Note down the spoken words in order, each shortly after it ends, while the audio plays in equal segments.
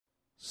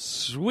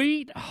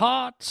Sweet,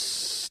 hot,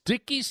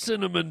 sticky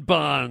cinnamon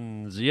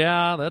buns.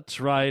 Yeah, that's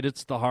right.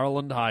 It's the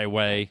Harland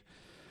Highway.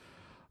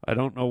 I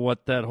don't know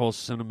what that whole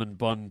cinnamon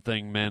bun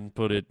thing meant,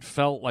 but it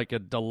felt like a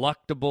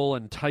delectable,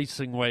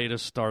 enticing way to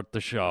start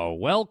the show.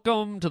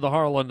 Welcome to the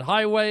Harland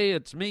Highway.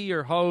 It's me,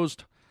 your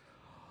host,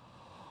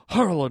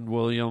 Harland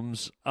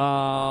Williams.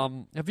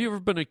 Have you ever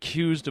been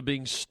accused of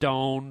being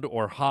stoned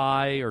or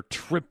high or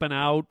tripping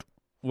out?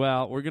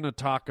 Well, we're going to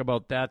talk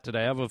about that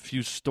today. I have a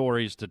few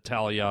stories to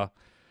tell you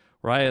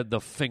where I had the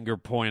finger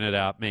pointed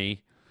at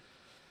me.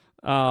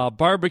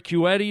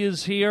 Barbecue Eddie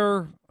is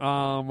here.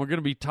 We're going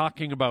to be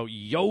talking about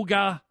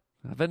yoga.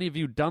 Have any of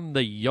you done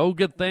the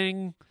yoga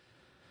thing?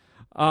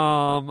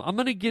 I'm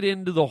going to get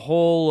into the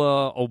whole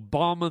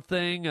Obama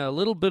thing, a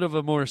little bit of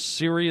a more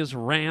serious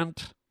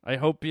rant. I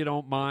hope you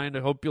don't mind. I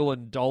hope you'll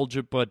indulge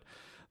it, but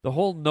the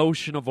whole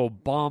notion of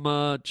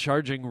Obama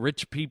charging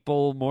rich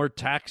people more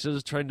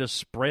taxes, trying to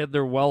spread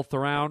their wealth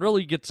around,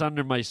 really gets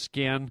under my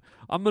skin.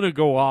 I'm going to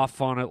go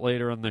off on it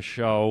later in the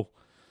show.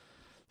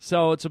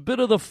 So it's a bit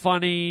of the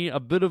funny,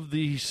 a bit of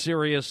the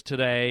serious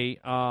today.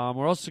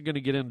 We're also going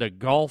to get into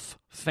golf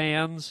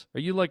fans. Are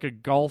you like a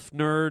golf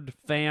nerd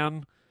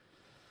fan?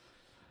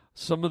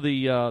 Some of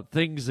the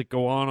things that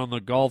go on the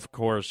golf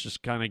course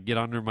just kind of get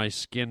under my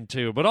skin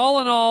too. But all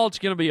in all, it's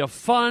going to be a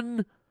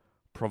fun,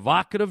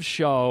 provocative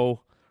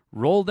show.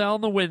 Roll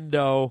down the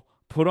window,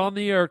 put on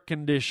the air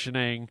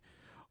conditioning,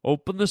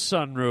 open the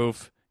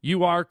sunroof.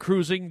 You are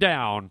cruising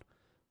down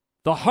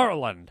the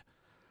Harland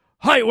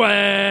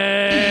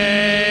Highway.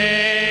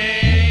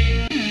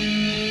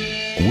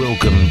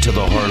 Welcome to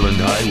the Harland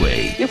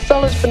Highway. You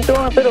fellas been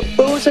doing a bit of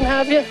boozing,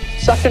 have you?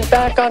 Sucking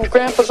back on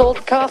Grandpa's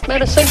old cough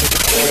medicine?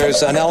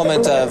 There's an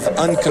element of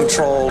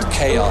uncontrolled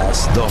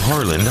chaos. The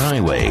Harland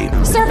Highway.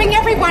 Serving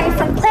everyone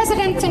from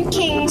presidents and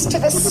kings to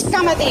the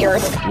scum of the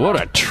earth. What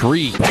a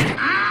treat.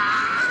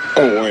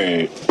 Oh,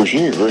 wait. Was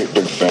she a great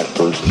big fat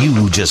person?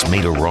 You just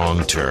made a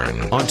wrong turn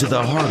onto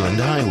the Harland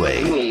Highway.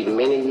 You need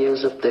many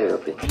years of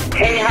therapy.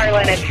 Hey,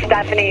 Harlan, it's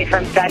Stephanie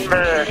from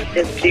Denver.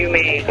 Just do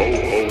me.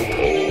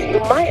 You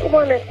might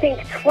want to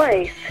think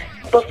twice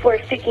before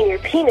sticking your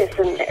penis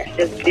in there.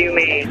 Just do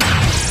me.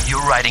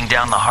 You're riding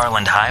down the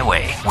Harland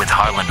Highway with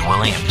Harland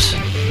Williams.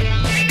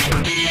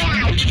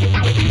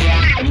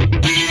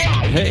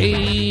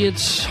 Hey,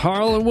 it's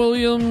Harland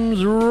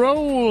Williams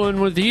rolling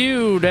with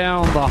you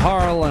down the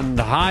Harland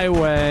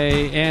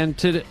Highway. And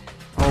today,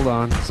 hold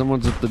on,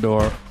 someone's at the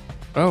door.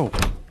 Oh,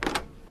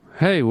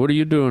 hey, what are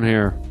you doing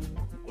here?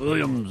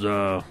 Williams,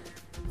 I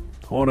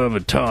want to have a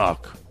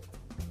talk.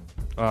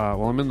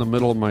 Well, I'm in the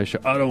middle of my show.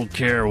 I don't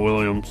care,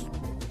 Williams.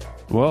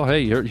 Well,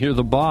 hey, you're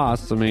the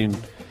boss. I mean,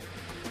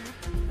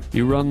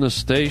 you run the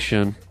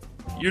station.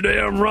 You're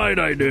damn right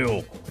I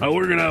do. Now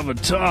we're gonna have a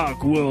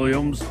talk,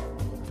 Williams.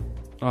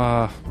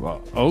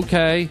 Well,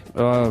 okay.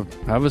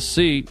 Have a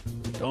seat.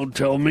 Don't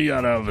tell me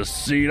how to have a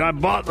seat. I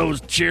bought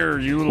those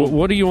chairs, you little...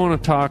 What do you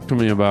want to talk to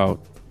me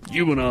about?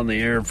 You've been on the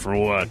air for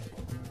what?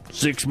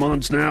 6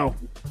 months now?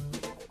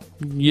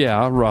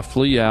 Yeah,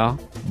 roughly, yeah.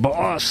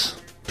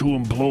 Boss to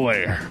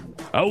employer.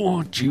 I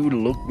want you to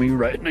look me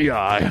right in the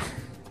eye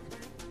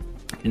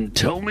and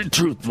tell me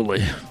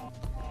truthfully,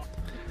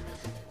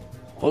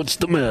 what's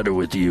the matter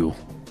with you?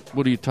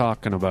 What are you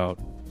talking about?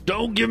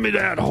 Don't give me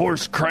that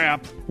horse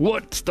crap.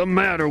 What's the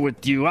matter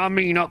with you? I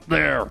mean up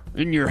there,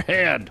 in your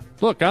head.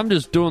 Look, I'm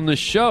just doing this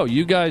show.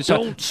 You guys...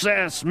 Don't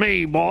sass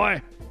me,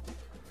 boy.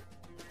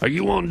 Are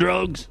you on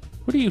drugs?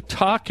 What are you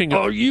talking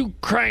about? Are you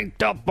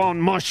cranked up on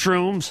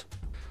mushrooms?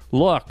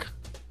 Look,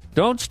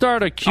 don't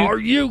start accusing... Are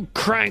you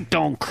cranked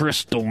on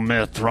crystal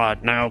meth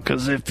right now?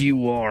 Because if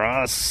you are,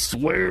 I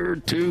swear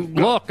to...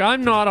 Look,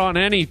 I'm not on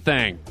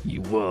anything.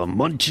 You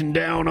munching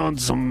down on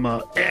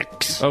some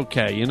X.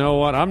 Okay, you know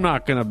what? I'm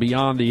not going to be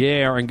on the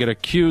air and get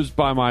accused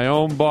by my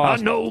own boss.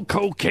 I know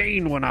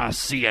cocaine when I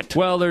see it.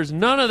 Well, there's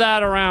none of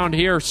that around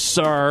here,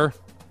 sir.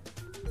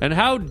 And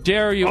how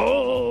dare you...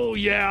 Oh,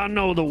 yeah, I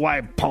know the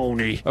white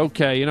pony.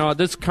 Okay, you know what?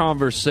 This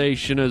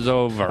conversation is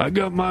over. I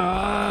got my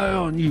eye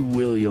on you,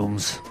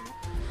 Williams.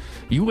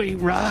 You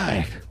ain't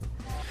right.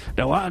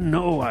 Now, I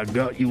know I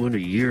got you in a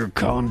year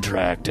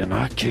contract, and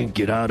I can't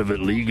get out of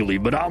it legally,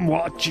 but I'm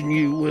watching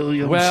you,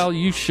 Williams. Well,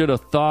 you should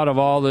have thought of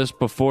all this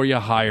before you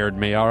hired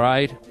me, all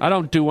right? I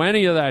don't do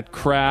any of that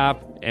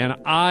crap, and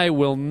I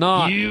will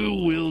not... You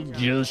will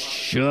just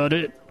shut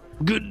it.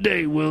 Good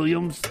day,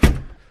 Williams.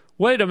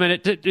 Wait a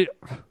minute.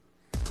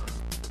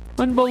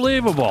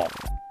 Unbelievable.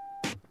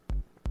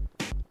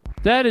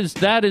 That is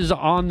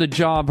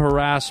on-the-job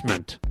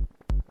harassment.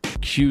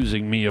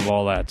 Accusing me of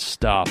all that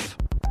stuff.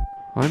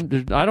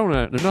 There's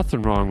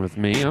nothing wrong with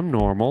me. I'm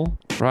normal,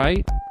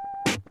 right?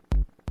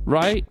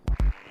 Right?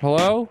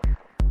 Hello?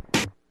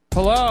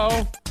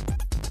 Hello?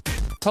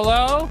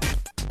 Hello?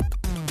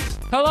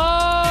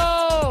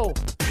 Hello?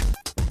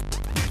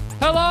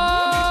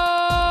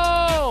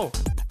 Hello?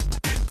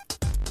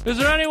 Is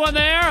there anyone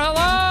there?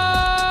 Hello?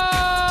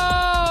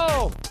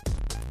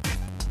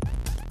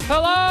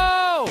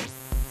 Hello?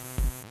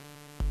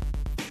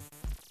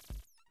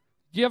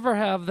 Do you ever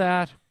have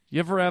that? You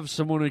ever have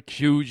someone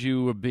accuse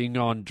you of being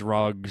on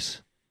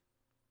drugs?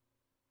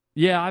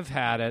 Yeah, I've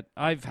had it.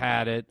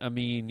 I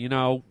mean,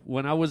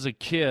 when I was a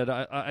kid,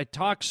 I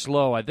talk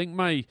slow. I think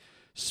my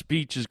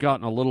speech has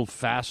gotten a little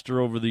faster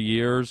over the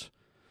years.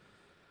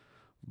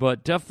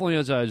 But definitely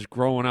as I was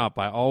growing up,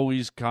 I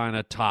always kind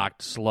of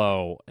talked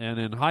slow. And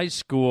in high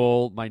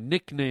school, my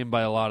nickname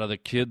by a lot of the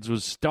kids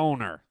was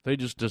Stoner. They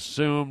just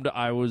assumed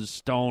I was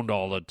stoned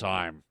all the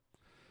time.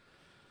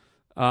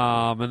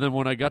 And then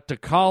when I got to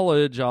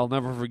college, I'll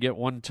never forget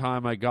one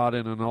time I got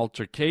in an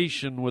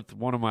altercation with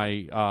one of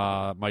my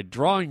my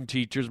drawing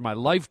teachers, my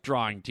life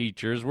drawing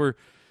teachers. We're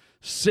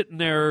sitting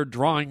there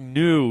drawing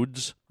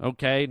nudes,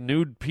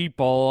 nude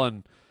people,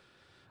 and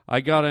I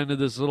got into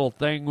this little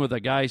thing with a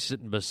guy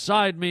sitting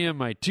beside me, and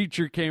my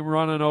teacher came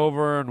running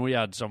over, and we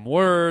had some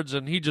words,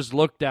 and he just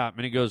looked at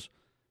me, and he goes,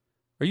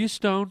 "Are you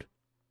stoned?"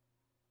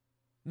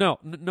 No,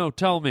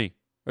 tell me.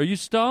 Are you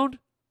stoned?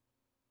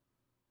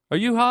 Are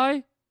you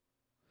high?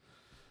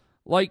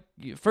 Like,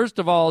 first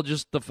of all,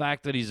 just the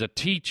fact that he's a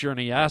teacher and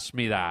he asked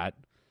me that.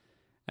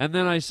 And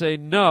then I say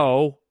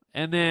no,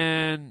 and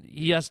then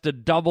he has to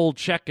double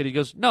check it. He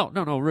goes, no,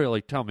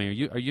 really, tell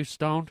me, are you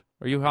stoned?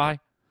 Are you high?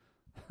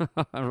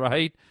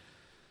 Right?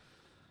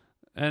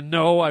 And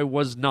no, I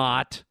was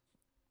not.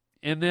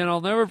 And then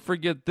I'll never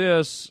forget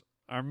this.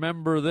 I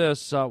remember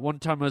this. One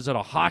time I was at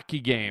a hockey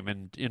game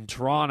in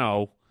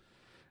Toronto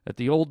at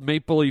the old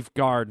Maple Leaf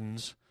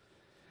Gardens.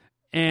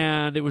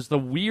 And it was the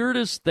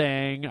weirdest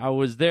thing. I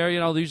was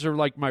there, these are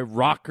like my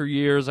rocker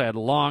years. I had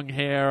long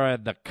hair. I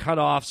had the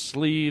cut-off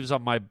sleeves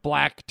on my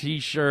black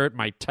T-shirt,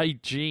 my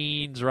tight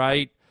jeans,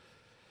 right?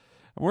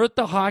 And we're at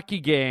the hockey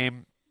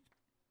game,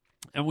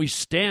 and we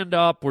stand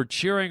up. We're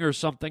cheering or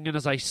something. And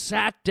as I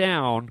sat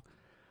down,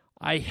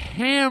 I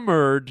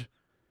hammered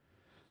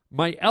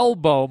my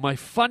elbow, my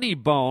funny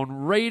bone,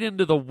 right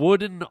into the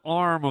wooden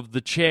arm of the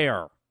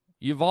chair.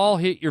 You've all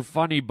hit your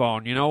funny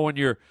bone, when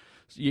you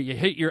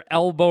hit your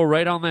elbow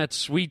right on that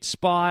sweet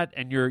spot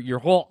and your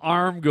whole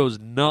arm goes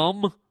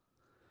numb.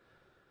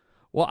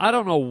 Well, I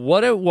don't know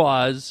what it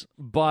was,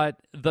 but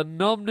the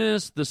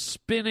numbness, the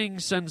spinning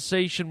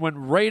sensation went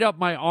right up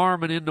my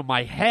arm and into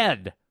my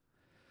head.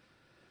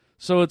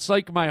 So it's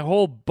like my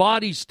whole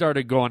body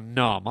started going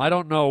numb. I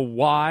don't know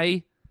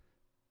why.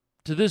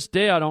 To this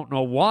day, I don't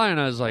know why.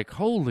 And I was like,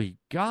 holy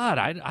God,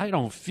 I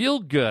don't feel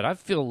good. I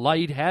feel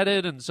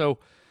lightheaded. And so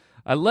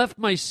I left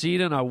my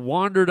seat and I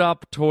wandered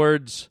up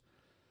towards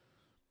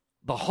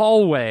the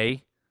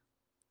hallway,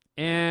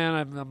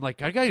 and I'm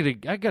like, I gotta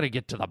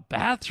get to the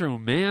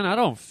bathroom, man. I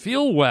don't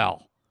feel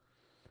well.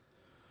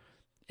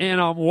 And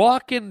I'm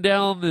walking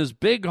down this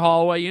big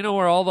hallway,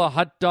 where all the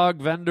hot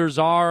dog vendors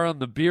are and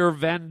the beer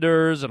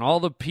vendors and all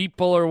the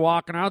people are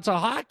walking out. It's a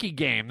hockey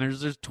game.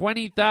 There's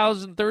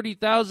 20,000,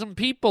 30,000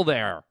 people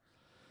there.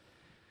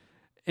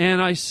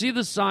 And I see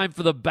the sign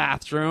for the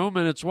bathroom,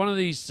 and it's one of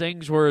these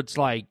things where it's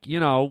like,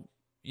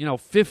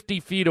 50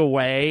 feet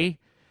away.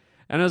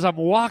 And as I'm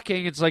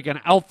walking, it's like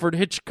an Alfred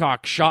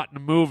Hitchcock shot in a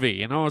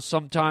movie.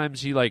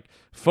 Sometimes he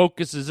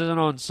focuses in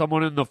on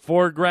someone in the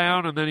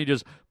foreground and then he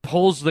just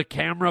pulls the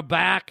camera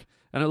back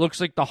and it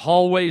looks like the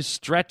hallway's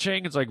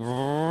stretching. It's like,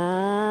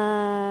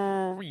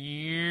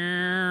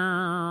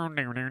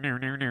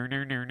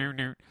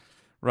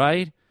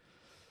 right?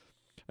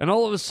 And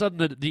all of a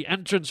sudden, the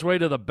entranceway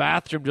to the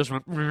bathroom just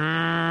went,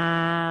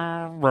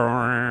 I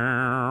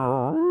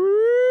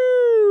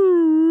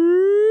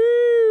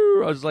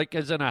was like,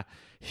 as in a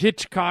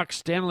Hitchcock,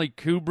 Stanley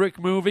Kubrick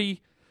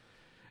movie.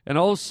 And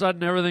all of a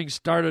sudden, everything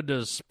started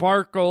to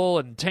sparkle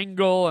and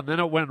tingle, and then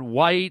it went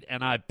white,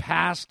 and I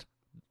passed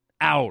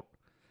out.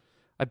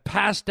 I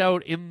passed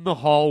out in the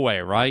hallway,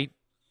 right?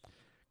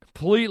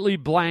 Completely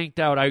blanked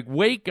out. I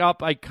wake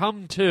up, I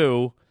come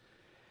to,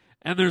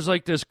 and there's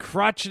like this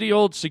crotchety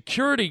old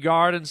security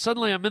guard, and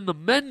suddenly I'm in the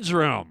men's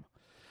room.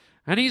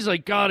 And he's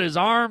like got his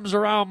arms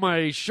around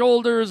my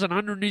shoulders and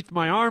underneath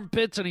my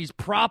armpits, and he's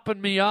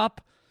propping me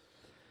up.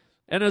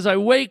 And as I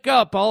wake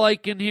up, all I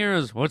can hear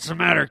is, "What's the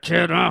matter,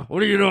 kid, huh?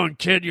 What are you doing,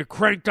 kid? You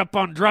cranked up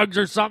on drugs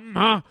or something,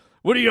 huh?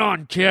 What are you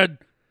on, kid?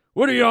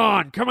 What are you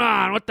on? Come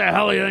on, what the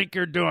hell do you think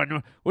you're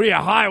doing? What are you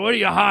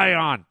high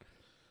on?"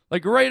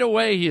 Like right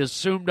away, he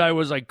assumed I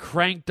was like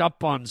cranked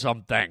up on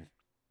something.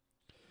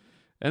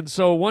 And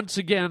so once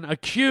again,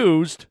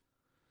 accused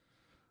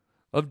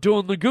of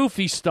doing the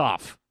goofy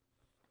stuff.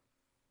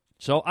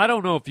 So I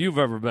don't know if you've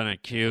ever been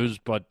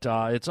accused, but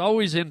it's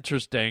always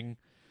interesting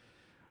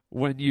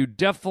when you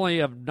definitely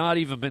have not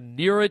even been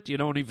near it, you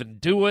don't even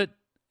do it,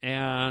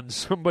 and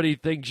somebody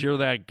thinks you're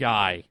that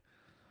guy.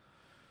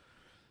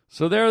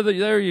 So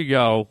there you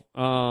go.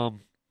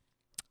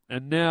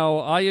 And now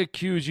I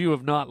accuse you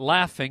of not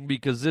laughing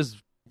because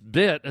this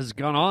bit has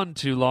gone on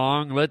too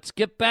long. Let's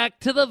get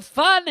back to the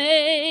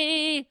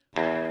funny.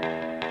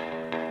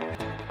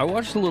 I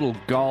watched a little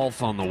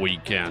golf on the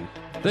weekend.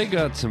 They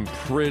got some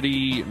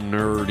pretty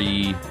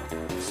nerdy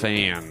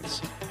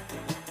fans.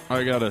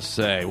 I gotta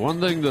say,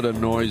 one thing that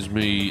annoys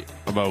me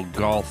about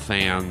golf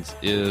fans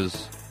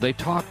is they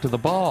talk to the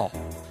ball.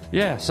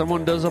 Yeah,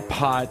 someone does a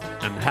putt,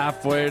 and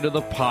halfway to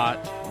the putt,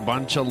 a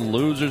bunch of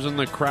losers in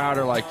the crowd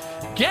are like,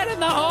 get in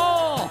the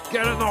hole!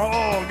 Get in the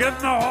hole! Get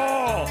in the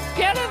hole!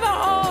 Get in the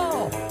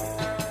hole!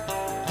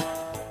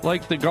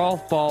 Like the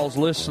golf ball's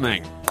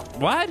listening.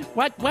 What?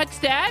 What's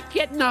that?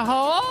 Get in the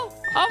hole?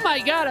 Oh my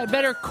God, I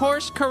better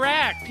course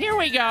correct. Here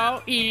we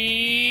go.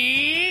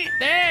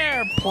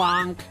 There,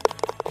 plunk.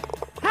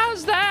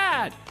 How's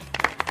that?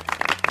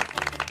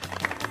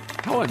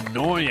 How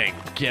annoying.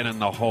 Get in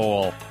the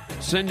hole.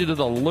 Send you to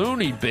the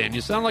loony bin.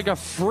 You sound like a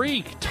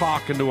freak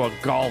talking to a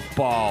golf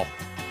ball.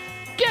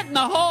 Get in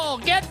the hole!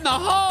 Get in the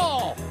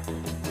hole!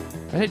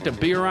 I hate to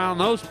be around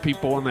those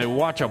people when they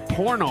watch a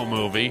porno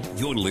movie.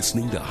 You're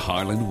listening to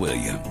Harland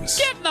Williams.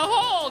 Get in the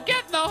hole!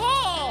 Get in the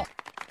hole!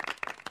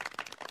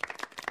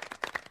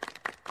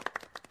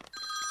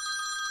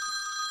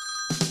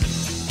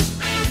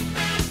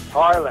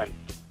 Harland,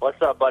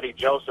 what's up, buddy?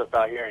 Joseph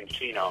out here in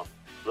Chino.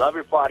 Love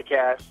your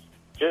podcast.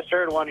 Just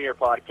heard one of your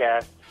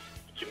podcasts.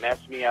 You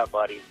messed me up,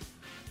 buddy.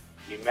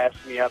 You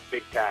messed me up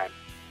big time.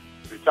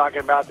 You're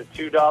talking about the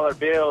 $2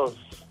 bills,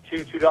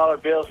 two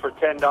 $2 bills for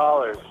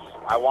 $10.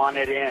 I want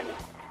it in.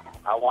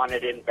 I want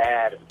it in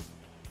bad.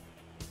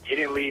 You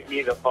didn't leave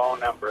me the phone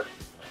number.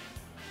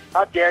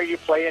 How dare you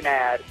play an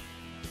ad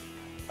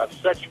of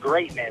such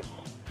greatness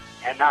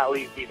and not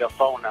leave me the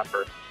phone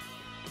number?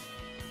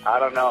 I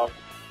don't know.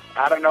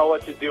 I don't know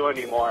what to do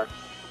anymore.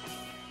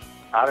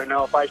 I don't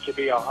know if I should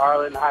be a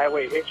Harland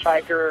Highway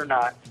hitchhiker or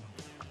not.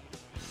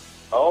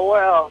 Oh,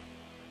 well,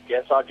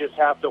 guess I'll just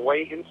have to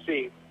wait and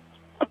see.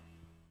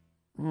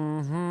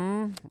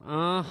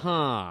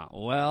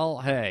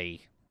 Well,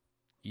 hey,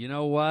 you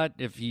know what?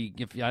 If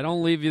I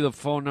don't leave you the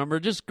phone number,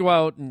 just go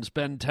out and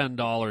spend $10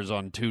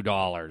 on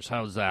 $2.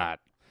 How's that?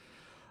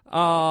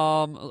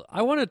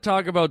 I want to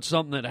talk about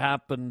something that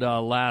happened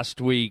last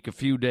week, a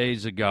few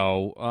days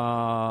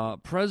ago.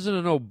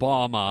 President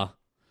Obama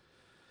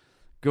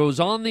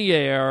goes on the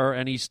air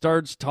and he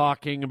starts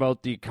talking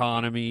about the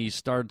economy. He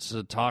starts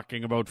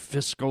talking about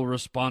fiscal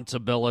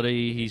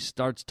responsibility. He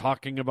starts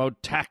talking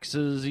about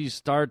taxes. He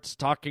starts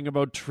talking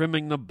about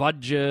trimming the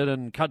budget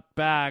and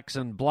cutbacks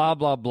and blah,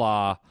 blah,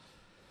 blah.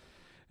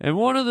 And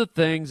one of the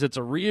things that's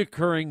a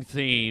reoccurring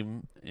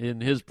theme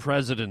in his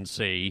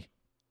presidency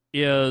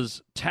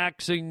is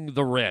taxing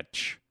the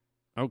rich,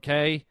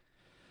 okay?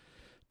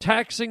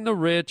 Taxing the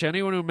rich,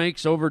 anyone who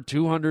makes over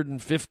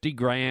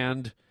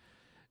 $250,000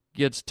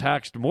 gets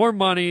taxed more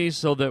money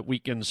so that we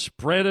can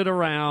spread it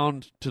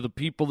around to the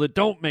people that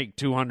don't make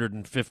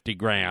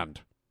 $250,000.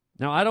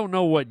 Now, I don't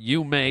know what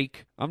you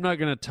make. I'm not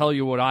going to tell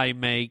you what I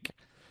make.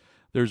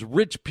 There's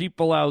rich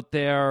people out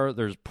there.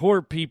 There's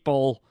poor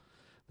people.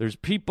 There's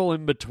people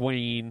in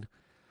between.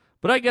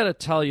 But I got to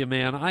tell you,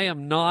 man, I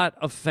am not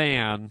a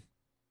fan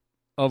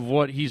of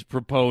what he's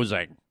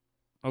proposing.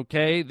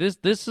 Okay?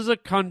 This is a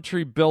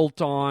country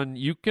built on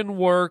you can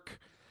work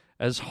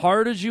as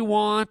hard as you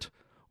want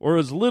or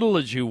as little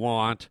as you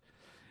want.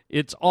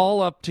 It's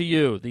all up to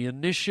you. The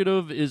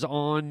initiative is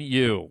on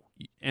you.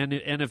 And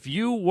if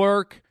you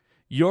work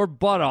your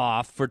butt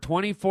off for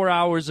 24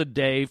 hours a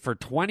day for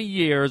 20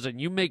 years and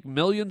you make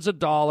millions of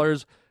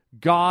dollars,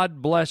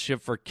 God bless you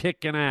for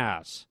kicking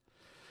ass.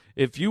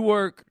 If you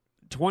work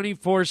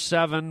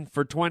 24/7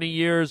 for 20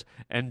 years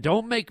and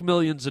don't make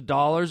millions of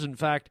dollars, in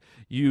fact,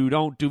 you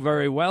don't do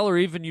very well or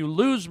even you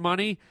lose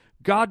money,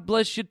 God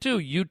bless you too.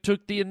 You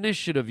took the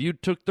initiative. You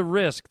took the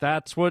risk.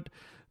 That's what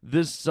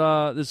this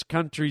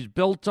country's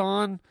built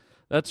on.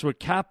 That's what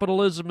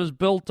capitalism is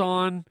built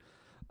on.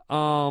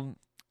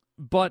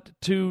 But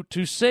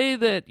to say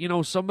that,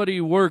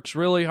 somebody works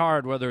really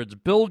hard, whether it's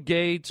Bill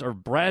Gates or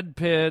Brad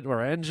Pitt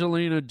or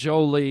Angelina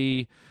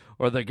Jolie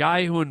or the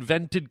guy who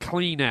invented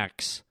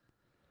Kleenex,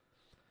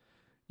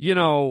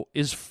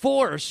 is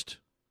forced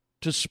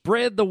to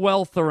spread the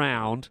wealth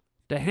around,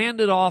 to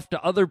hand it off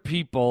to other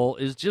people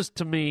is just,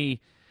 to me,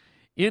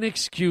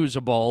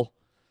 inexcusable.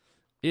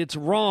 It's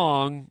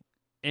wrong.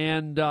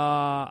 And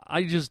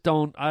I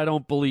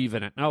don't believe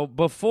in it. Now,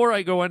 before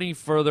I go any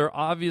further,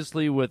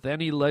 obviously with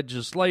any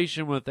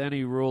legislation, with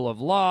any rule of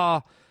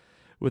law,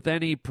 with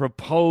any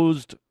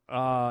proposed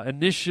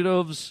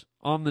initiatives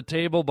on the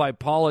table by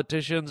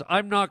politicians,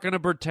 I'm not going to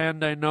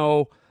pretend I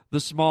know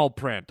the small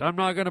print. I'm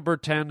not going to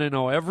pretend I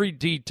know every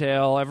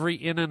detail, every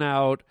in and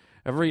out,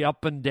 every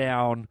up and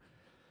down.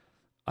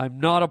 I'm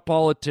not a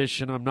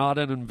politician. I'm not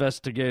an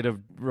investigative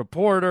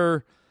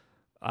reporter.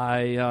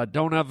 I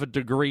don't have a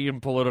degree in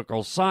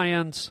political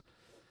science,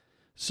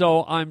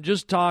 so I'm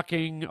just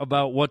talking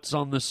about what's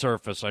on the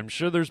surface. I'm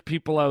sure there's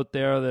people out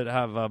there that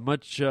have a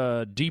much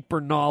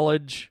deeper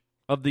knowledge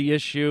of the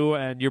issue,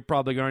 and you're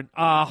probably going,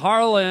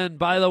 Harlan,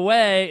 by the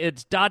way,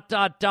 it's ...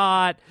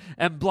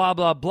 and blah,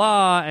 blah,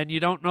 blah, and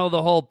you don't know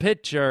the whole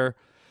picture.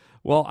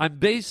 Well, I'm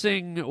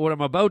basing what I'm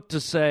about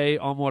to say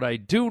on what I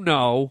do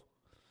know,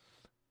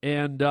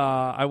 and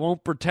I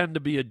won't pretend to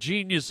be a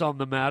genius on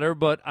the matter,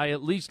 but I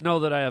at least know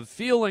that I have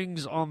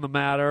feelings on the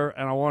matter,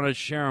 and I want to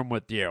share them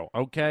with you,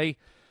 okay?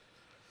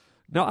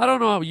 Now, I don't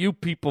know how you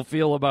people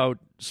feel about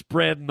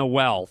spreading the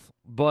wealth.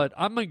 but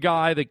I'm a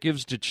guy that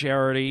gives to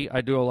charity.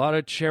 I do a lot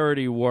of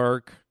charity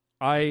work.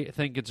 I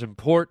think it's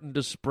important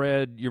to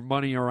spread your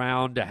money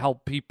around to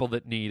help people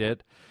that need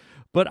it.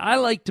 But I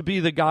like to be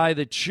the guy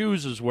that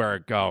chooses where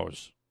it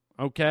goes,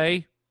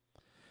 okay?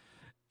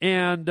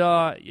 And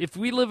if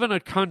we live in a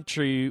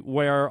country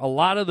where a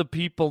lot of the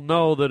people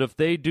know that if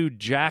they do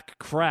jack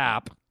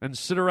crap and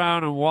sit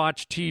around and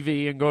watch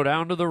TV and go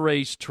down to the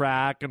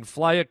racetrack and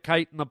fly a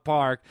kite in the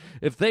park,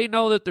 if they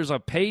know that there's a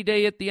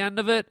payday at the end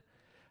of it,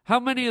 how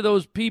many of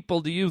those people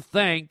do you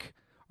think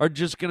are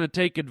just going to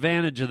take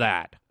advantage of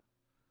that?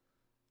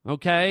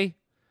 Okay?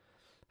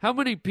 How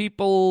many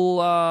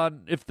people,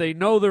 if they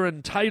know they're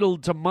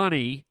entitled to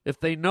money, if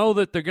they know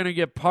that they're going to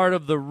get part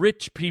of the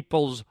rich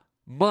people's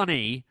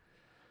money,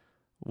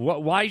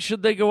 why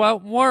should they go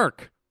out and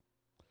work?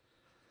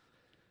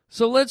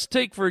 So let's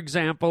take, for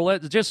example,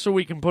 just so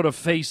we can put a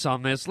face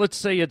on this, let's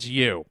say it's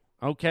you,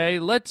 okay?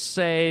 Let's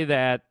say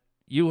that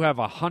you have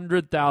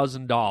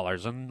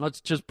 $100,000, and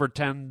let's just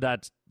pretend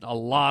that's a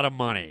lot of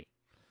money,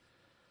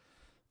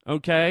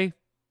 okay?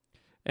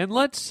 And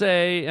let's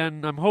say,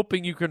 and I'm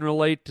hoping you can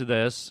relate to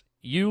this,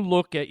 you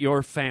look at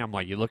your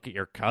family. You look at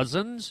your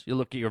cousins, you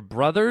look at your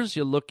brothers,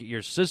 you look at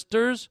your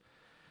sisters,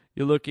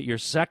 you look at your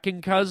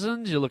second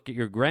cousins, you look at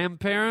your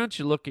grandparents,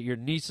 you look at your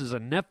nieces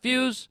and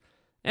nephews,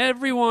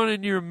 everyone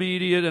in your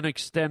immediate and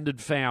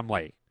extended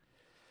family.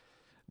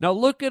 Now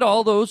look at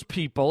all those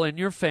people in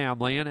your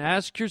family and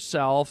ask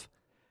yourself,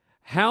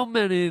 how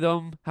many of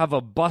them have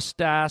a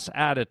bust-ass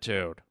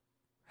attitude?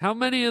 How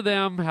many of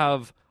them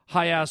have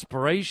high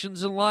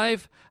aspirations in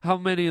life? How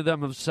many of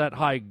them have set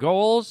high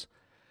goals?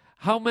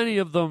 How many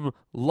of them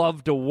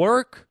love to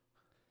work?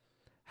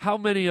 How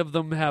many of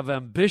them have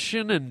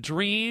ambition and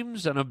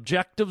dreams and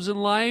objectives in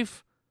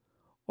life?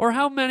 Or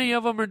how many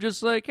of them are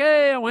just like,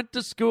 hey, I went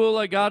to school,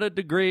 I got a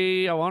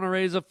degree, I want to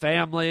raise a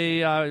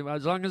family,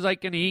 as long as I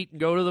can eat and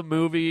go to the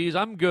movies,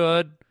 I'm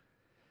good.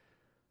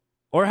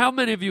 Or how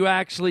many of you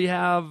actually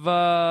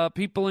have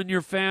people in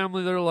your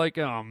family that are like,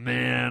 oh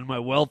man, my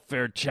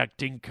welfare check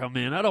didn't come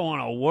in, I don't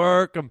want to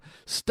work, I'm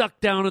stuck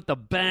down at the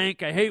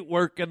bank, I hate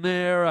working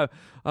there,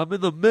 I'm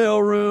in the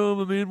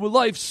mailroom, I mean, well,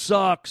 life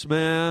sucks,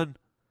 man.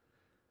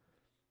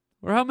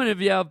 Or how many of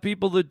you have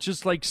people that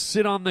just like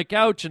sit on the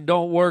couch and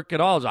don't work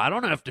at all? So, I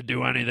don't have to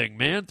do anything,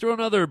 man. Throw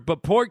another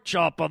pork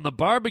chop on the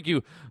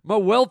barbecue. My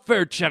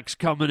welfare check's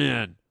coming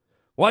in.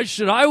 Why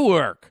should I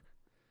work?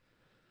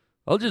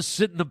 I'll just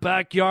sit in the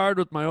backyard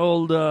with my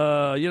old,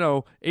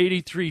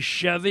 83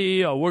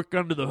 Chevy. I'll work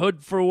under the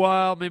hood for a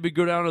while, maybe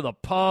go down to the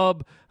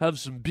pub, have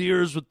some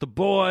beers with the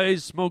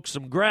boys, smoke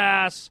some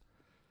grass.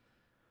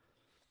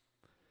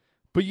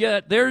 But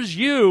yet, there's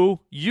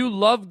you. You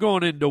love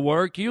going into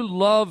work. You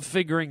love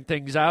figuring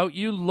things out.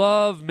 You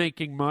love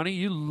making money.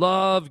 You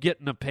love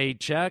getting a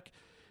paycheck.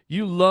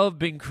 You love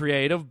being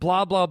creative.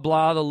 Blah, blah,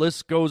 blah. The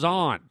list goes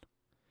on.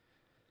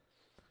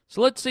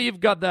 So let's say you've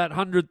got that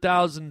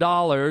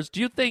 $100,000. Do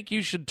you think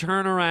you should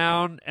turn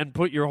around and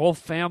put your whole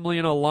family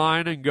in a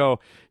line and go,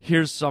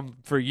 here's some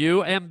for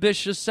you,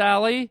 ambitious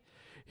Sally.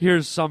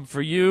 Here's some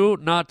for you,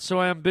 not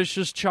so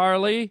ambitious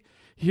Charlie.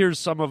 Here's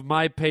some of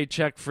my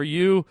paycheck for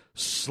you,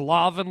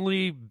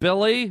 slovenly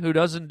Billy, who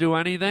doesn't do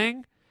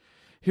anything.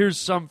 Here's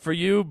some for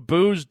you,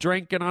 booze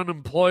drinking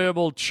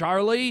unemployable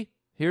Charlie.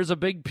 Here's a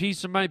big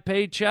piece of my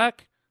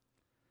paycheck.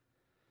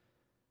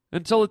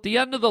 Until at the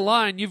end of the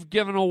line, you've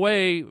given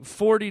away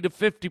 40 to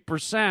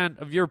 50%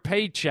 of your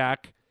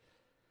paycheck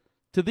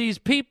to these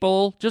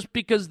people just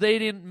because they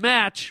didn't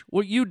match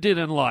what you did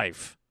in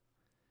life.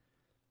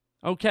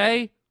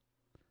 Okay?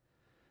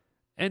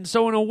 And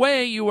so in a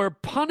way, you are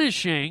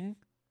punishing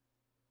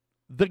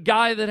the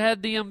guy that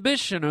had the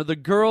ambition or the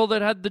girl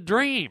that had the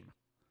dream.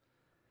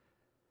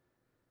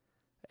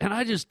 And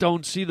I just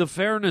don't see the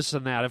fairness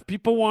in that. If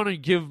people want to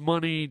give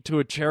money to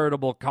a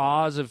charitable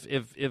cause,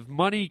 if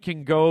money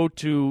can go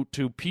to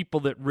people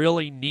that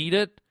really need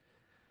it,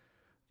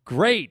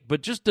 great.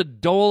 But just to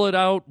dole it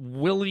out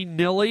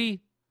willy-nilly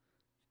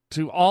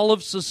to all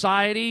of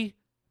society,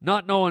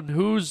 not knowing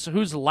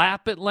whose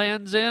lap it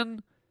lands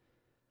in,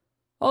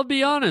 I'll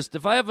be honest.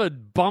 If I have a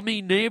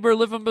bummy neighbor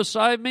living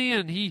beside me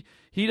and he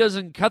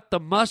doesn't cut the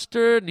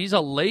mustard and he's a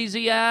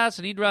lazy ass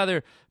and he'd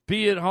rather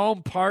be at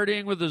home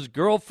partying with his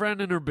girlfriend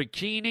in her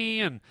bikini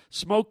and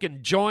smoking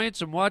joints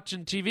and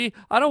watching TV,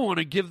 I don't want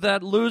to give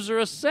that loser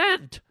a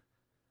cent.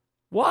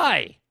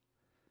 Why?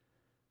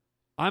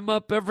 I'm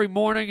up every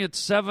morning at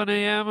 7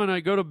 a.m. and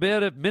I go to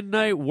bed at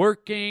midnight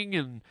working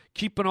and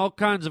keeping all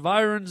kinds of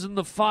irons in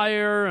the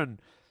fire and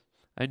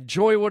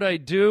enjoy what I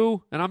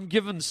do, and I'm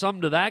giving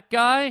some to that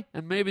guy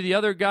and maybe the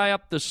other guy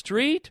up the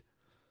street?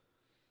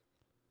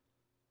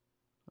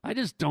 I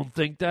just don't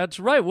think that's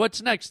right.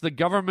 What's next? The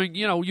government,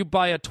 you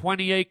buy a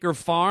 20-acre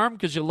farm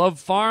because you love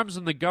farms,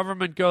 and the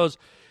government goes,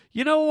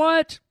 you know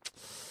what?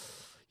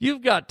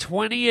 You've got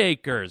 20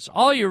 acres.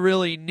 All you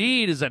really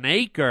need is an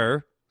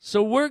acre,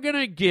 so we're going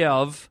to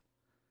give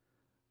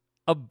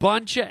a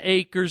bunch of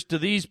acres to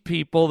these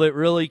people that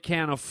really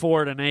can't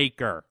afford an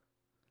acre.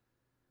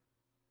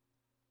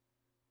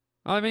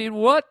 I mean,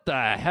 what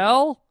the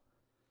hell?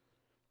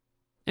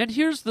 And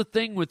here's the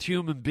thing with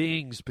human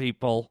beings,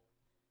 people.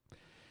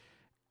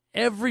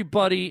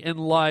 Everybody in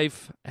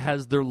life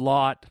has their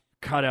lot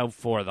cut out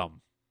for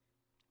them.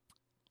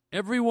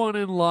 Everyone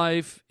in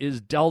life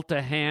is dealt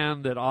a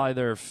hand that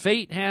either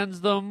fate hands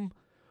them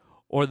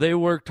or they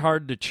worked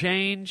hard to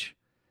change.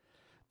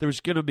 There's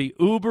going to be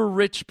uber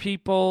rich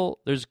people.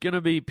 There's going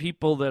to be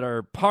people that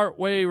are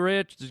partway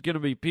rich. There's going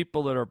to be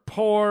people that are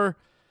poor.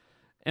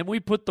 And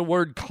we put the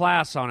word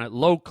class on it.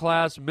 Low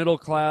class, middle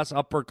class,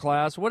 upper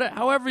class,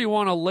 however you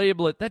want to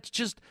label it. That's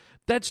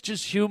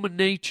just human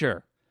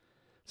nature.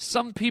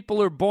 Some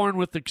people are born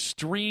with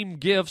extreme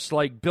gifts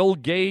like Bill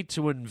Gates,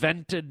 who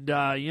invented,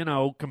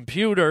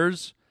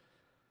 computers,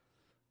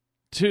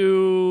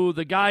 to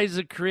the guys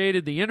that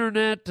created the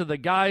internet, to the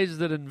guys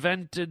that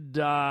invented,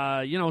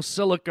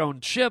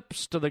 silicone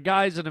chips, to the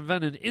guys that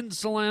invented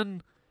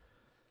insulin.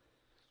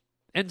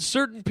 And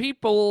certain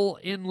people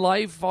in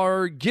life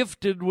are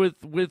gifted with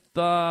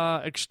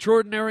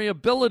extraordinary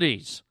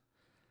abilities.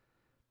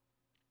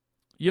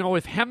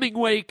 If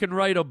Hemingway can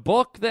write a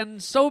book, then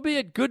so be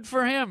it. Good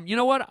for him. You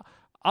know what?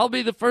 I'll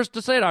be the first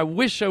to say it. I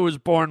wish I was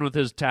born with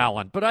his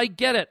talent, but I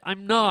get it.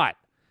 I'm not.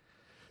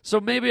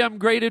 So maybe I'm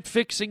great at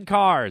fixing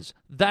cars.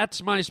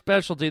 That's my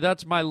specialty.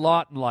 That's my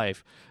lot in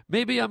life.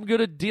 Maybe I'm good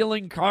at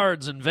dealing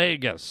cards in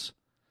Vegas.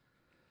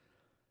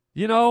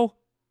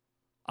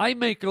 I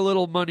make a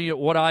little money at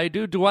what I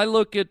do. Do I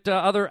look at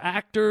other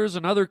actors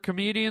and other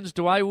comedians?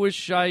 Do I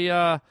wish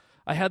I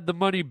had the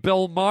money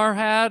Bill Maher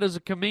had as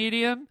a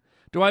comedian?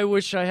 Do I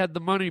wish I had the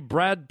money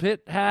Brad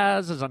Pitt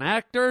has as an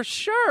actor?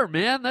 Sure,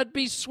 man, that'd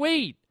be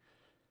sweet.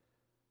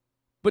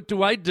 But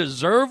do I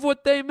deserve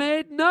what they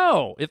made?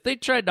 No. If they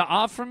tried to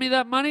offer me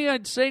that money,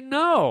 I'd say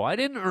no. I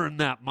didn't earn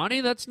that money.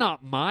 That's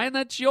not mine.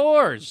 That's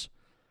yours.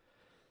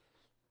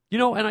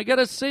 And I got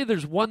to say,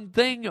 there's one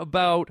thing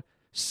about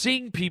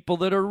seeing people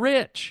that are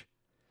rich.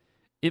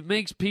 It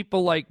makes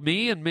people like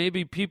me and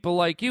maybe people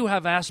like you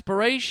have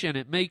aspiration.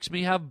 It makes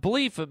me have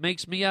belief. It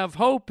makes me have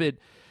hope. It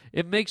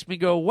makes me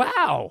go,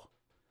 wow.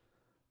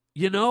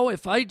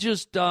 If I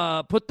just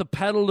put the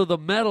pedal to the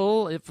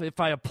metal, if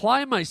I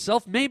apply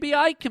myself, maybe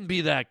I can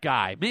be that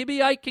guy.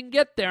 Maybe I can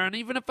get there. And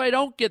even if I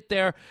don't get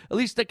there, at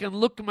least I can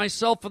look at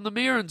myself in the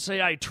mirror and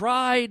say, I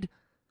tried.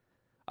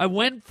 I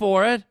went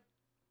for it.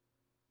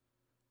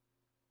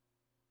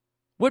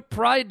 What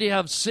pride do you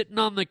have sitting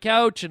on the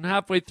couch and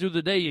halfway through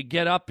the day you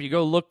get up, you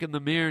go look in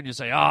the mirror and you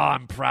say,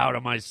 I'm proud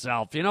of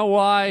myself. You know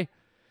why?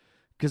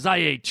 Because I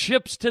ate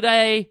chips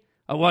today,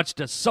 I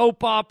watched a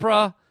soap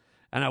opera,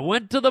 and I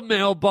went to the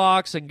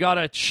mailbox and got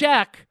a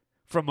check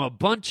from a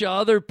bunch of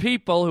other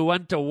people who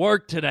went to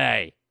work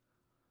today.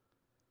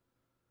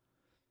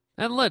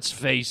 And let's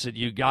face it,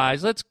 you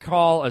guys, let's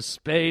call a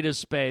spade a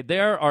spade.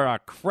 There are a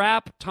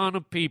crap ton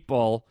of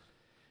people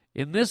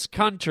in this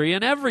country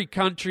and every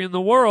country in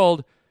the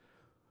world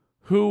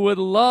who would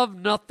love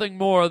nothing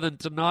more than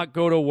to not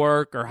go to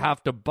work or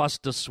have to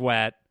bust a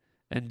sweat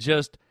and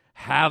just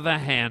have a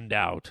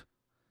handout.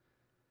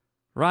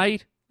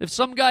 Right? If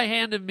some guy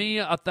handed me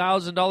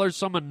 $1,000,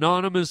 some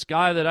anonymous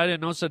guy that I didn't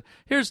know said,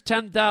 here's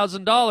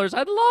 $10,000,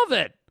 I'd love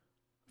it.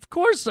 Of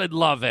course I'd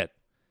love it.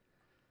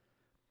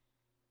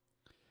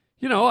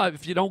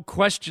 If you don't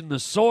question the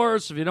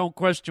source, if you don't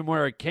question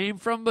where it came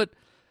from, but,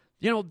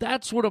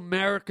 that's what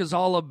America's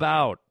all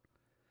about.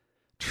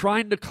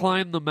 Trying to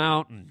climb the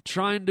mountain,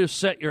 trying to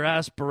set your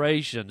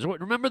aspirations.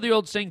 Remember the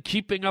old saying,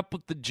 keeping up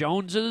with the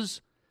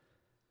Joneses?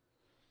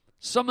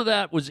 Some of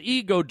that was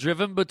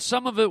ego-driven, but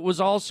some of it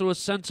was also a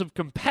sense of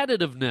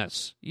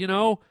competitiveness.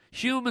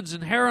 Humans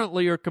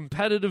inherently are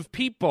competitive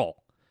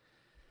people.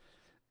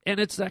 And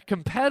it's that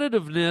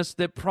competitiveness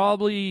that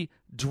probably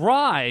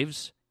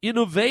drives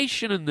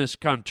innovation in this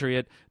country.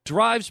 It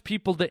drives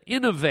people to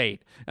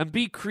innovate and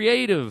be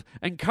creative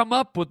and come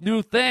up with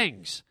new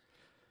things.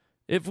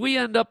 If we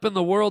end up in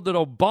the world that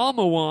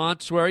Obama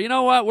wants, where,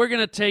 we're going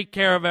to take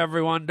care of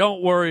everyone,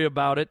 don't worry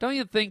about it, don't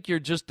you think you're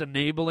just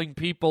enabling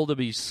people to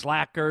be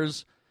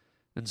slackers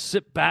and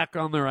sit back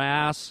on their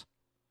ass?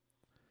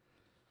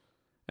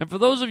 And for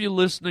those of you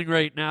listening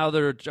right now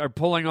that are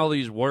pulling all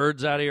these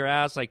words out of your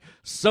ass, like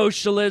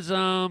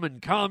socialism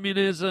and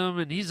communism,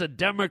 and he's a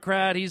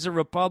Democrat, he's a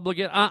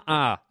Republican,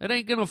 it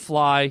ain't going to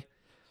fly.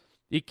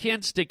 You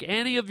can't stick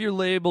any of your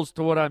labels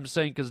to what I'm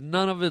saying because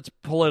none of it's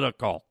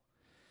political.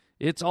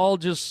 It's all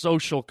just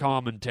social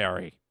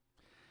commentary.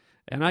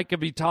 And I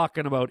could be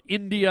talking about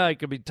India, I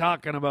could be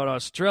talking about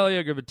Australia,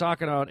 I could be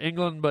talking about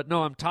England, but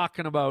no, I'm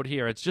talking about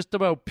here. It's just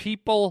about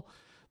people,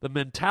 the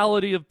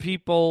mentality of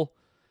people,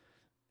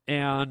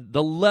 and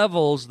the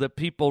levels that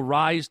people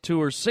rise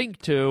to or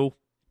sink to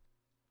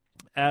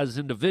as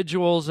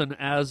individuals and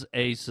as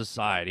a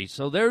society.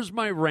 So there's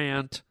my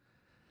rant.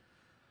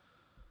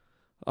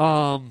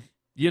 Look,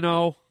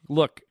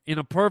 in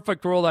a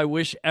perfect world, I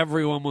wish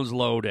everyone was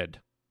loaded.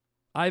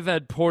 I've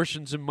had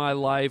portions in my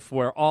life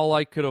where all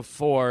I could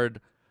afford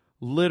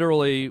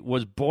literally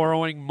was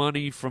borrowing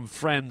money from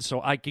friends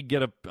so I could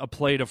get a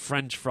plate of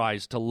French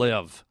fries to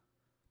live,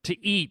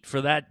 to eat for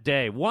that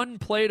day. One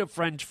plate of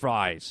French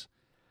fries.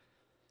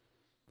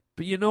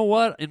 But you know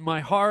what? In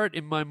my heart,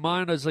 in my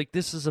mind, I was like,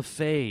 this is a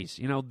phase.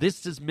 You know,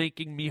 this is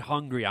making me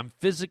hungry. I'm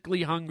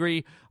physically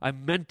hungry.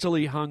 I'm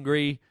mentally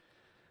hungry.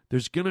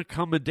 There's going to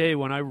come a day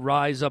when I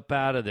rise up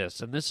out of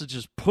this, and this is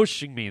just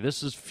pushing me.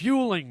 This is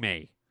fueling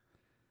me.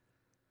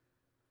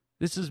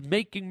 This is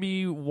making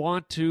me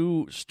want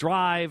to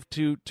strive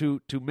to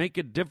make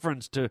a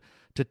difference, to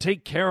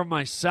take care of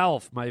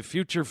myself, my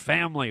future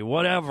family,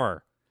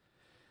 whatever.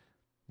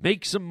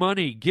 Make some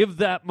money. Give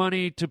that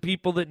money to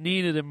people that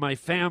need it in my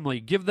family.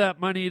 Give that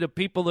money to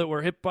people that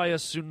were hit by a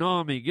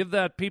tsunami. Give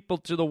that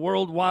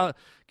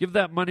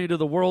money to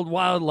the World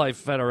Wildlife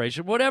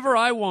Federation. Whatever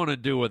I want to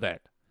do with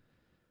it.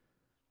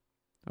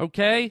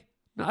 Okay?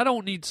 I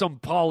don't need some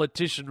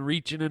politician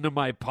reaching into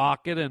my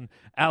pocket and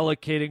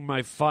allocating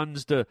my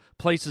funds to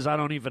places I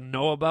don't even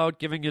know about,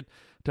 giving it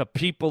to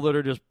people that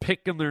are just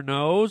picking their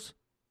nose.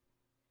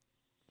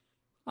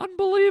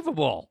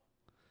 Unbelievable.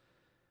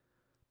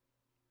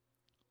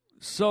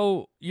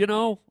 So, you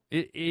know,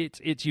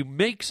 it's you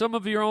make some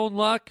of your own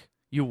luck.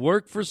 You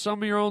work for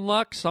some of your own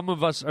luck. Some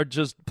of us are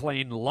just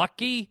plain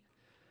lucky.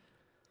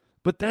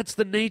 But that's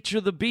the nature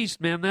of the beast,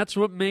 man. That's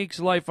what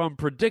makes life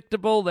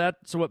unpredictable.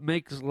 That's what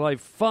makes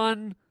life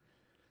fun.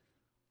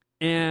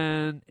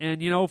 And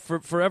you know,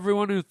 for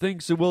everyone who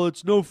thinks that, well,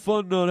 it's no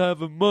fun not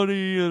having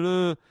money,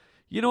 and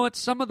you know what?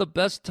 Some of the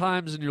best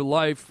times in your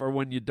life are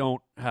when you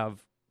don't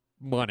have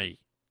money.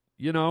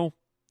 You know,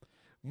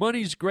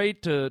 money's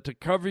great to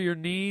cover your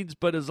needs,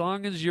 but as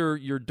long as you're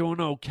doing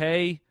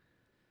okay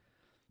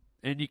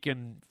and you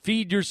can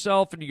feed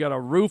yourself and you got a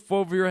roof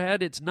over your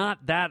head, it's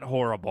not that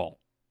horrible.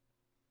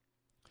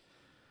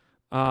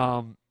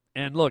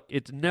 And look,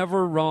 it's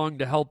never wrong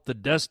to help the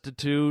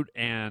destitute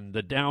and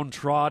the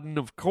downtrodden,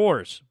 of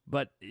course,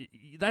 but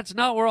that's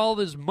not where all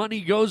this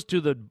money goes to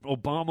that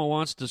Obama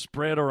wants to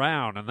spread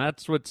around, and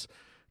that's what's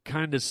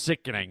kind of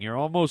sickening. You're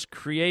almost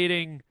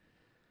creating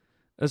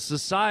a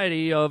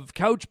society of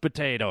couch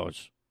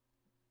potatoes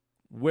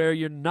where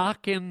you're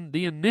knocking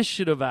the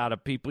initiative out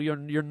of people.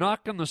 You're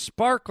knocking the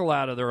sparkle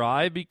out of their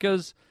eye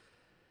because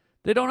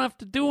they don't have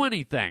to do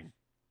anything.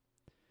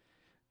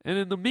 And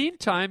in the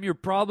meantime, you're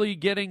probably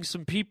getting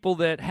some people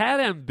that had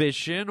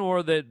ambition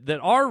or that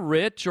are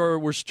rich or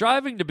were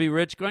striving to be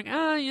rich going,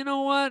 you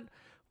know what?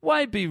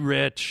 Why be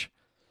rich?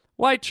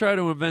 Why try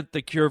to invent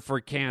the cure for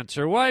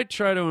cancer? Why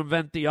try to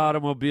invent the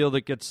automobile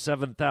that gets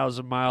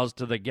 7,000 miles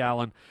to the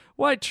gallon?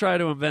 Why try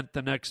to invent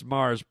the next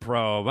Mars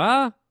probe,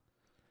 huh?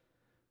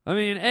 I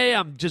mean,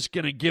 I'm just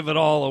going to give it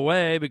all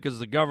away because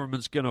the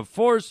government's going to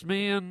force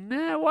me, and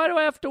why do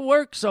I have to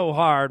work so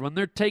hard when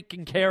they're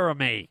taking care of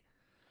me?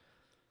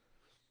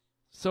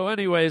 So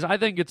anyways, I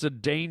think it's a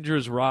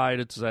dangerous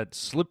ride. It's that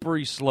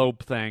slippery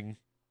slope thing.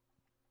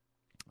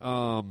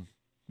 You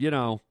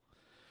know,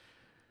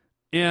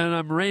 and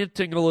I'm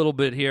ranting a little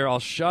bit here. I'll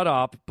shut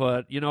up,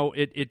 but, you know,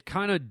 it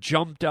kind of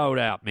jumped out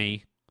at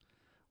me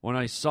when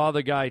I saw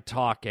the guy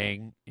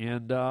talking.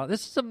 And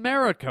this is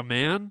America,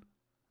 man.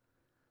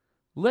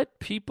 Let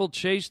people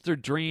chase their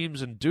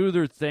dreams and do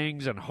their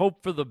things and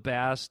hope for the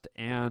best,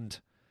 and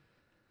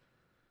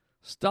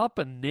stop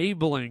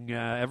enabling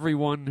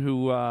everyone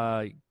who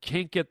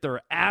can't get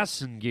their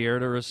ass in gear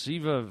to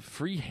receive a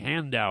free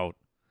handout.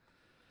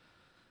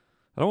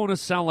 I don't want to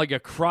sound like a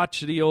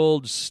crotchety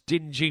old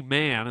stingy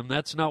man, and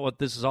that's not what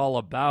this is all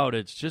about.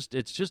 It's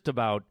just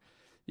about,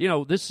 you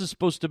know, this is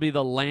supposed to be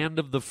the land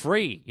of the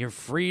free. You're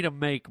free to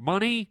make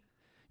money.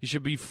 You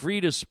should be free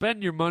to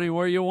spend your money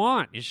where you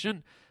want. You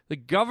shouldn't. The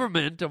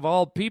government, of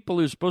all people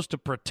who's supposed to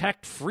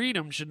protect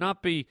freedom, should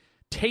not be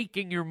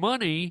taking your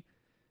money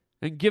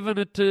and giving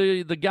it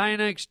to the guy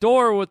next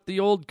door with the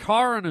old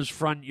car in his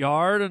front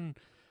yard and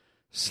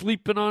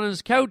sleeping on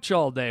his couch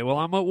all day while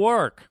I'm at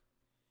work.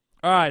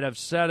 All right, I've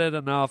said it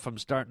enough. I'm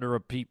starting to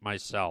repeat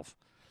myself.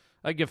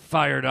 I get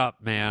fired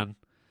up, man.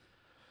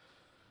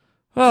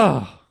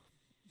 Oh.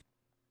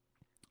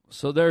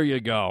 So there you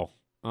go.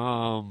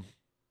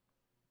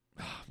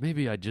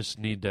 Maybe I just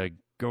need to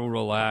go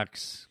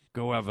relax,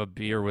 go have a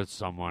beer with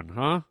someone,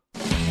 huh?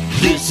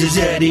 This is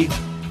Eddie.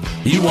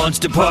 He wants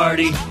to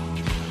party,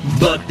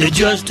 but they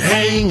just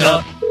hang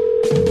up.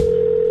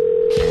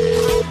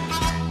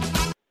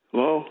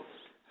 Hello?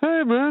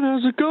 Hey, man,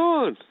 how's it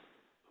going?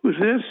 Who's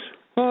this?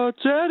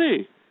 It's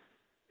Eddie.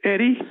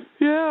 Eddie?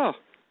 Yeah.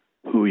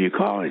 Who are you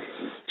calling?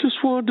 Just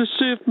wanted to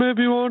see if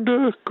maybe you wanted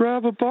to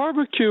grab a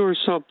barbecue or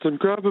something.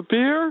 Grab a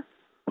beer?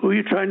 Who are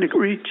you trying to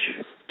reach?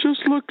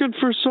 Just looking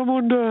for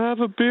someone to have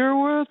a beer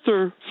with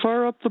or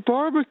fire up the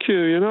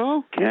barbecue, you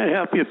know? Can't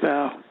help you,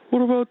 pal.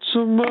 What about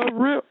some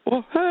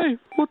well, hey,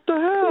 what the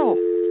hell?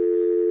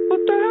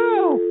 What the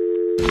hell?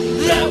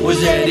 That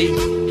was Eddie.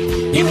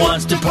 He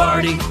wants to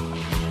party,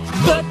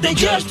 but they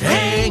just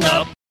hang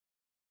up.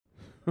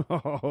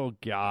 Oh,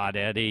 God,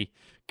 Eddie.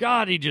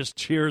 God, he just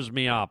cheers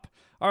me up.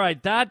 All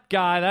right, that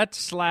guy, that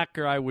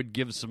slacker, I would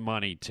give some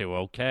money to,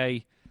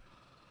 okay?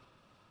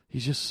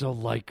 He's just so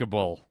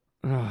likable.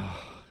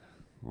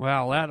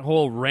 Well, that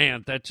whole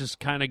rant, that just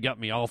kind of got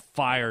me all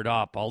fired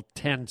up, all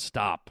tensed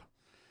up.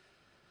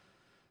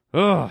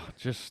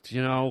 just,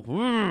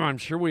 I'm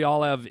sure we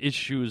all have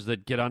issues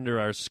that get under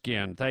our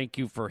skin. Thank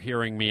you for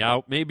hearing me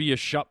out. Maybe you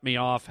shut me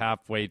off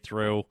halfway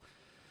through.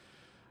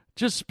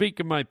 Just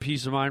speaking my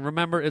peace of mind.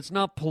 Remember, it's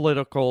not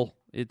political.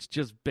 It's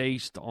just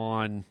based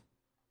on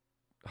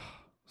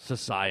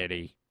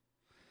society.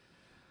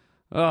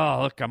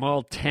 Oh, look, I'm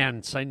all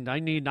tense. I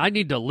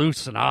need to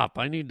loosen up.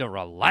 I need to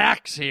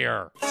relax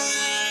here.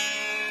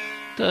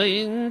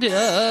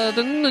 Yeah,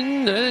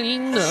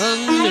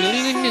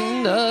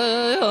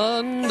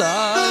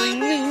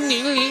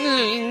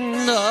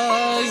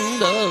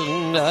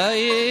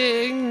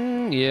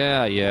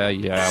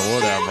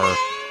 whatever.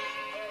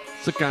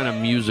 It's the kind of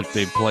music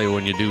they play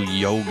when you do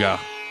yoga.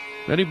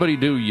 Anybody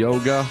do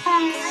yoga?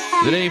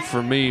 It ain't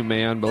for me,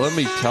 man, but let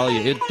me tell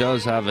you, it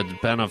does have its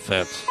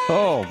benefits.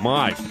 Oh,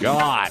 my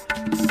God.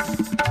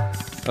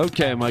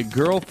 Okay, my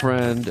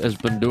girlfriend has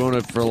been doing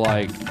it for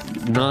like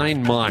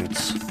 9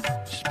 months.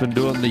 She's been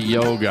doing the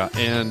yoga,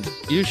 and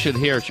you should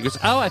hear it. She goes,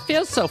 oh, I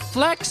feel so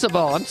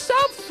flexible. I'm so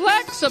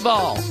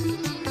flexible.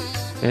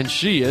 And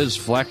she is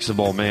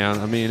flexible, man.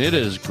 I mean, it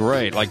is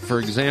great. Like, for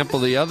example,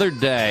 the other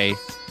day,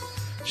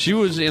 she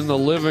was in the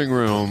living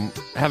room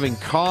having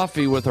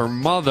coffee with her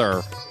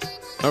mother,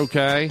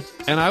 okay?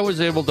 And I was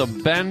able to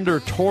bend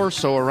her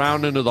torso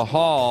around into the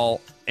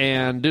hall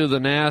and do the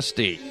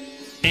nasty.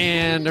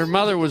 And her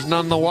mother was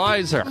none the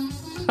wiser.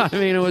 I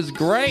mean, it was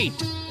great.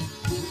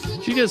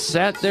 She just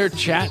sat there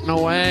chatting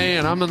away,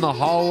 and I'm in the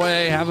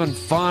hallway having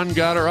fun,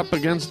 got her up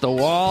against the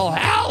wall.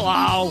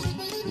 Hello!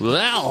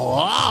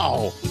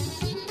 Hello!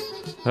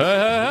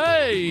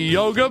 Hey,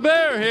 Yoga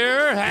Bear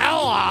here.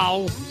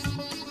 Hello!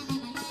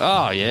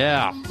 Oh,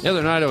 yeah. The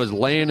other night I was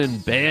laying in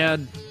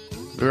bed.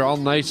 We were all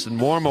nice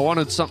and warm. I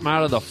wanted something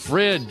out of the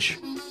fridge.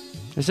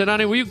 I said,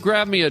 honey, will you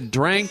grab me a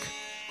drink?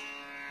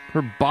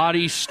 Her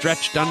body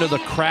stretched under the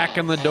crack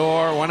in the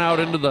door, went out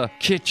into the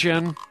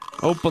kitchen,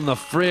 opened the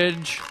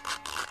fridge.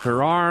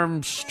 Her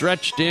arms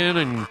stretched in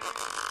and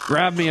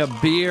grabbed me a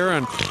beer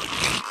and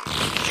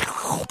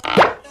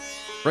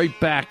right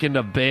back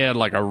into bed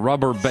like a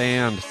rubber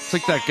band. It's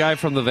like that guy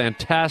from the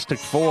Fantastic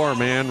Four,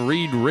 man,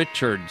 Reed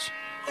Richards.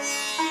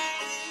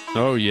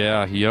 Oh,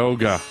 yeah,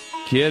 yoga.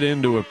 Get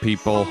into it,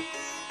 people.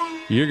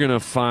 You're going to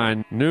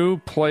find new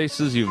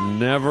places you've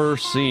never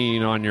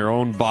seen on your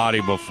own body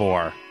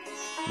before.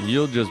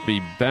 You'll just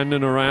be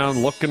bending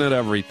around, looking at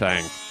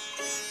everything.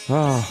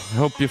 Oh, I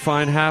hope you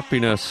find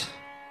happiness.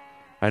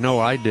 I know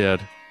I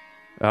did.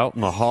 Out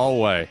in the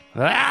hallway.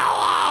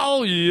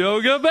 Hello,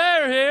 Yoga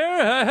Bear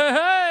here.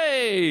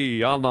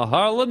 Hey, on the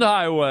Harland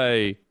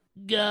Highway.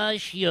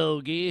 Gosh,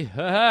 Yogi.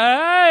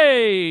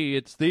 Hey,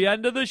 it's the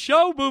end of the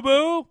show,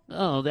 boo-boo.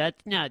 Oh,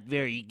 that's not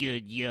very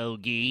good,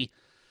 Yogi.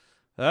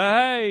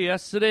 Hey,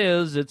 yes it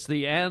is. It's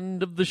the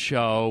end of the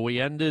show.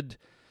 We ended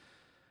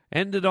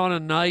on a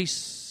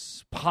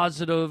nice,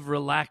 positive,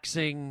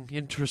 relaxing,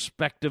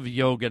 introspective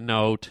yoga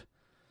note.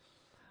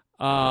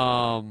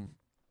 My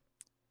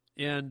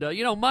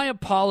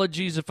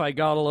apologies if I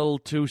got a little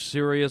too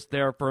serious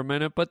there for a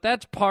minute, but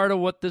that's part of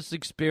what this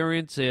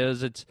experience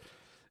is. It's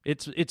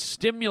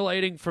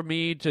stimulating for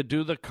me to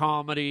do the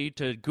comedy,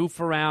 to goof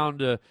around,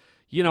 to,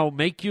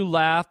 make you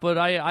laugh. But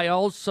I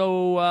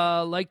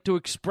also like to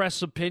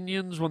express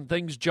opinions when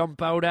things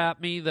jump out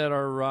at me that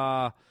are,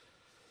 of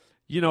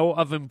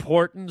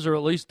importance, or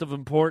at least of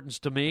importance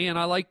to me. And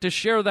I like to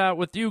share that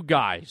with you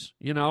guys,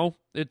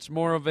 It's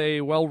more of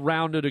a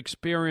well-rounded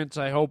experience,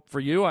 I hope, for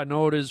you. I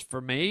know it is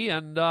for me.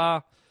 And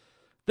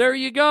there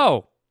you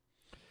go.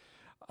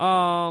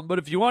 But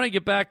if you want to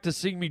get back to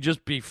seeing me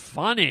just be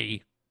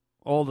funny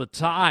all the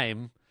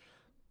time,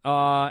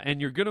 and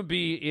you're going to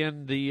be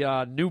in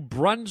the New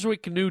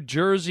Brunswick, New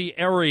Jersey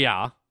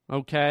area,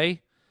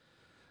 okay,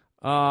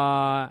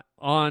 on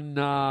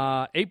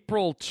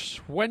April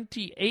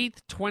 28th,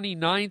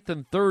 29th,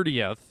 and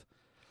 30th,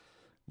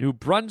 New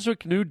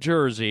Brunswick, New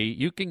Jersey,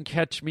 you can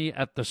catch me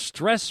at the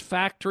Stress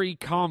Factory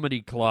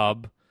Comedy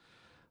Club.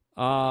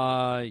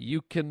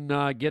 You can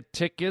get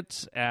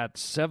tickets at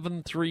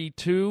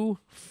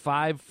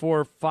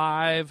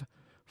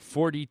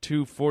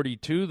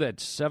 732-545-4242.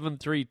 That's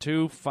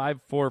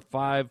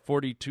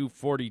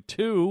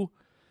 732-545-4242.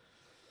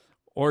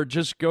 Or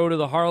just go to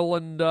the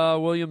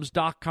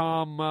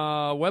HarlandWilliams.com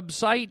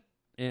website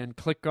and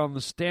click on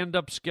the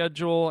stand-up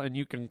schedule, and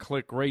you can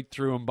click right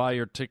through and buy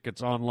your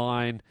tickets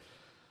online.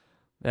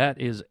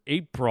 That is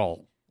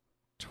April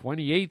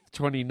 28th,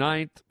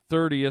 29th,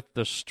 30th,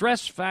 the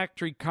Stress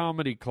Factory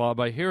Comedy Club.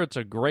 I hear it's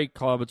a great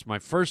club. It's my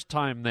first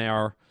time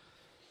there.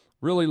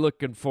 Really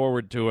looking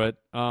forward to it.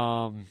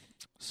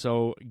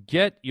 So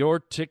get your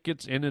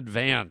tickets in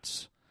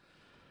advance.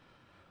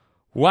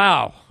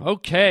 Wow.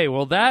 Okay,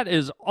 well, that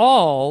is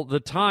all the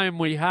time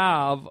we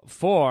have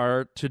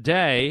for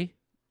today.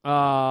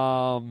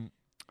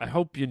 I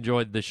hope you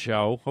enjoyed the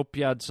show. Hope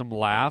you had some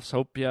laughs.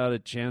 Hope you had a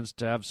chance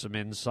to have some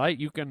insight.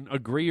 You can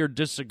agree or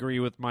disagree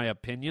with my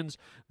opinions.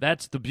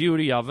 That's the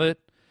beauty of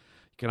it.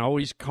 You can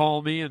always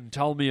call me and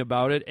tell me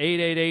about it.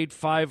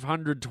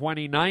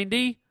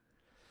 888-500-2090.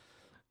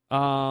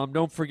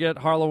 Don't forget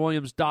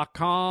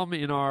harlowwilliams.com.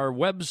 In our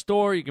web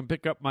store, you can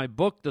pick up my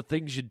book, The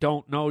Things You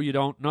Don't Know You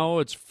Don't Know.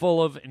 It's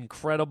full of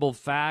incredible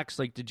facts.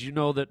 Like, did you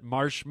know that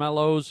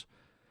marshmallows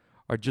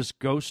are just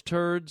ghost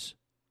turds?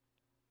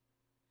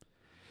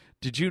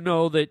 Did you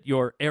know that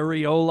your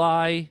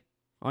areolae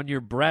on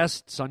your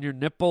breasts, on your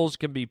nipples,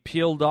 can be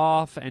peeled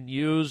off and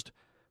used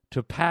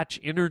to patch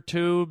inner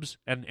tubes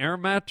and air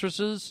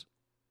mattresses?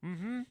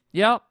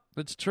 Yep,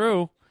 it's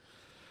true.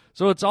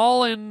 So it's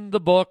all in the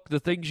book, The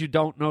Things You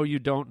Don't Know You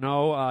Don't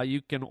Know.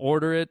 You can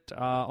order it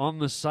on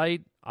the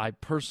site. I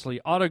personally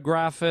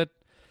autograph it.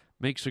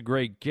 Makes a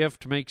great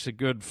gift. Makes a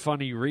good,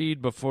 funny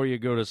read before you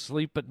go to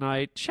sleep at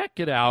night. Check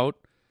it out.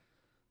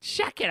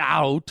 Check it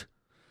out.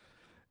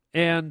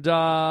 And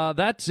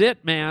that's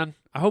it, man.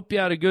 I hope you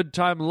had a good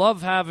time.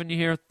 Love having you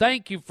here.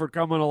 Thank you for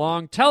coming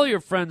along. Tell your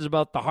friends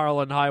about the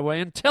Harland Highway.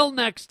 Until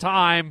next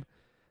time,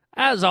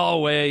 as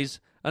always,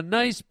 a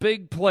nice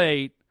big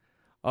plate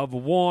of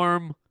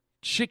warm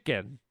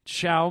chicken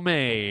chow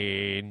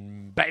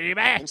mein, baby.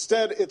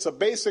 Instead, it's a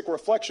basic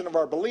reflection of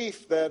our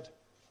belief that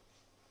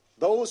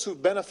those who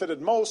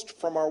benefited most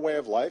from our way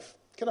of life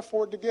can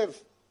afford to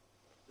give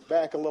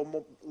back a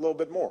little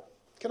bit more.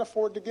 Can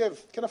afford to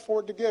give, can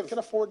afford to give, can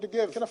afford to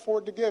give, can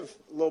afford to give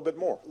a little bit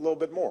more, a little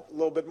bit more, a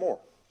little bit more.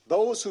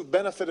 Those who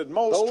benefited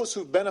most, those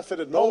who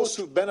benefited most, those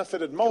who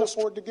benefited most, can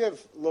afford to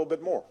give a little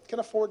bit more, can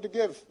afford to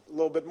give a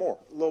little bit more,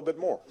 a little bit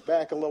more,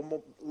 back a little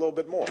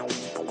bit more. I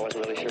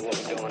wasn't really sure what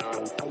was going on.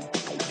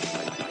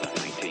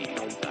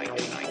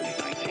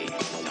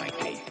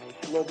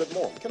 A little bit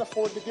more, can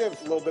afford to give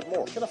a little bit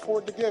more, can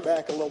afford to give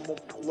back a little bit more,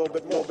 a little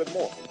bit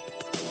more.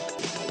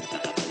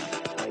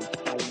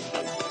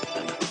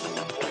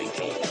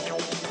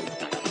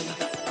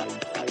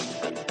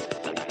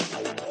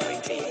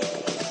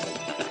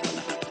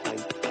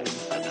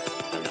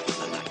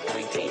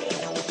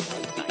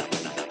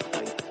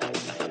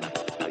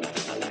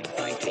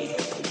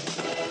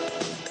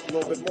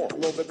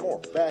 A little bit more,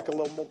 back a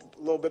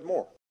little bit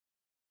more.